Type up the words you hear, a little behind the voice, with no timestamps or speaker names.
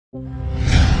The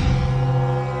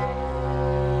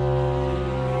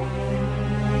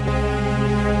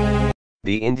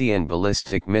Indian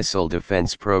Ballistic Missile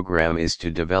Defense Program is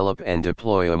to develop and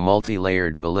deploy a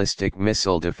multi-layered ballistic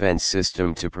missile defense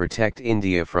system to protect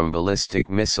India from ballistic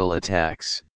missile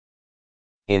attacks.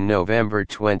 In November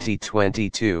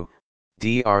 2022,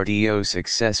 Drdo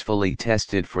successfully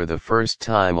tested for the first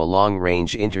time a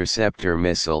long-range interceptor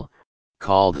missile,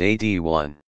 called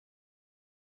AD-1.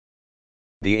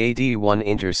 The AD-1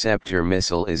 interceptor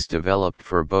missile is developed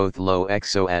for both low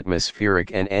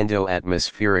exo-atmospheric and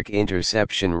endo-atmospheric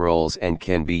interception roles and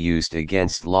can be used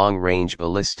against long-range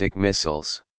ballistic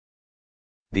missiles.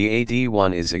 The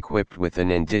AD-1 is equipped with an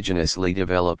indigenously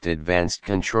developed advanced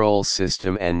control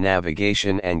system and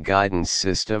navigation and guidance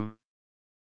system.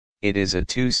 It is a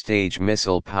two-stage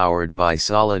missile powered by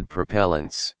solid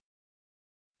propellants.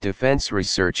 Defense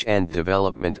Research and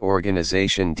Development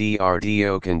Organization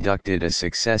DRDO conducted a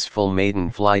successful maiden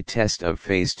flight test of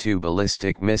Phase 2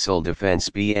 Ballistic Missile Defense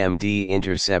BMD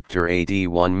Interceptor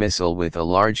AD-1 missile with a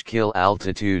large kill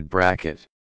altitude bracket.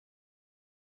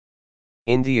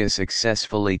 India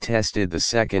successfully tested the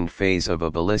second phase of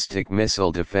a ballistic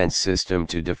missile defense system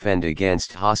to defend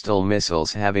against hostile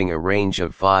missiles having a range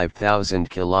of 5,000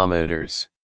 kilometers.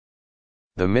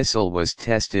 The missile was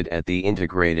tested at the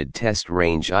Integrated Test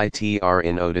Range ITR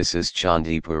in Odisha's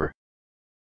Chandipur.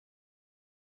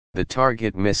 The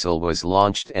target missile was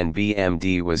launched and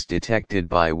BMD was detected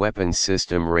by weapons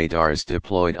system radars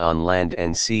deployed on land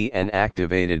and sea and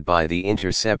activated by the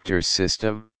interceptor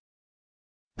system.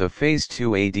 The Phase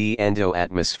 2 AD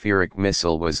endo-atmospheric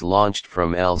missile was launched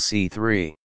from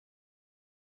LC-3.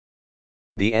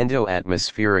 The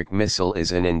endo-atmospheric missile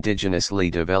is an indigenously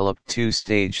developed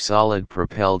two-stage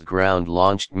solid-propelled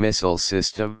ground-launched missile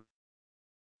system.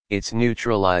 It's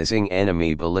neutralizing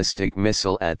enemy ballistic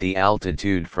missile at the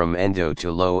altitude from endo to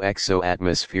low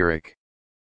exo-atmospheric.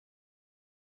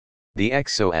 The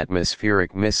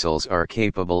exo-atmospheric missiles are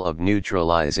capable of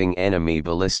neutralizing enemy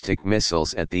ballistic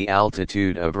missiles at the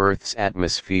altitude of Earth's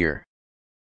atmosphere.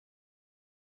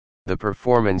 The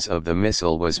performance of the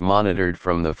missile was monitored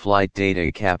from the flight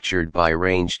data captured by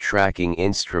range tracking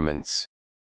instruments.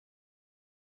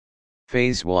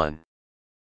 Phase 1.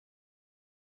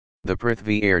 The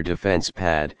Prithvi Air Defense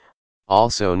Pad,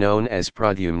 also known as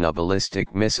Pradyumna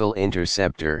Ballistic Missile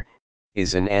Interceptor,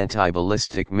 is an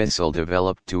anti-ballistic missile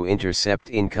developed to intercept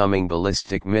incoming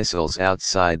ballistic missiles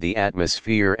outside the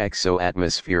atmosphere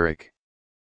exo-atmospheric.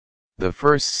 The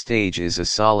first stage is a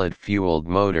solid-fueled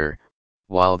motor,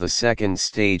 while the second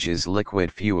stage is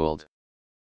liquid-fueled.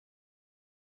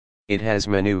 It has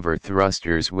maneuver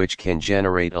thrusters which can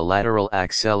generate a lateral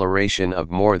acceleration of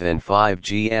more than 5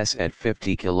 gs at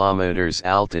 50 km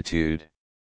altitude.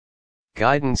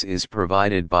 Guidance is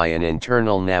provided by an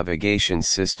internal navigation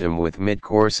system with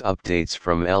mid-course updates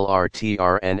from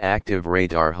LRTR and active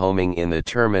radar homing in the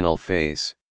terminal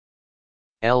phase.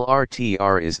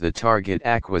 LRTR is the target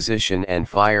acquisition and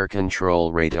fire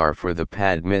control radar for the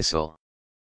PAD missile.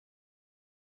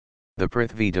 The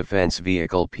Prithvi Defense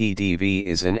Vehicle (PDV)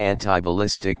 is an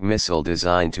anti-ballistic missile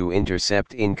designed to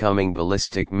intercept incoming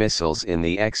ballistic missiles in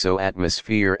the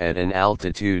exo-atmosphere at an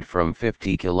altitude from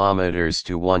 50 km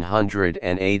to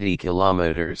 180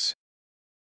 km.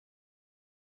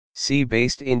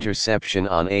 Sea-based interception.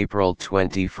 On April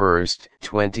 21,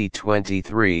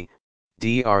 2023,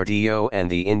 DRDO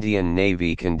and the Indian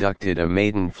Navy conducted a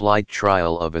maiden flight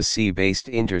trial of a sea-based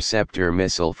interceptor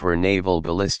missile for naval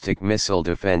ballistic missile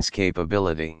defense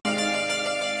capability.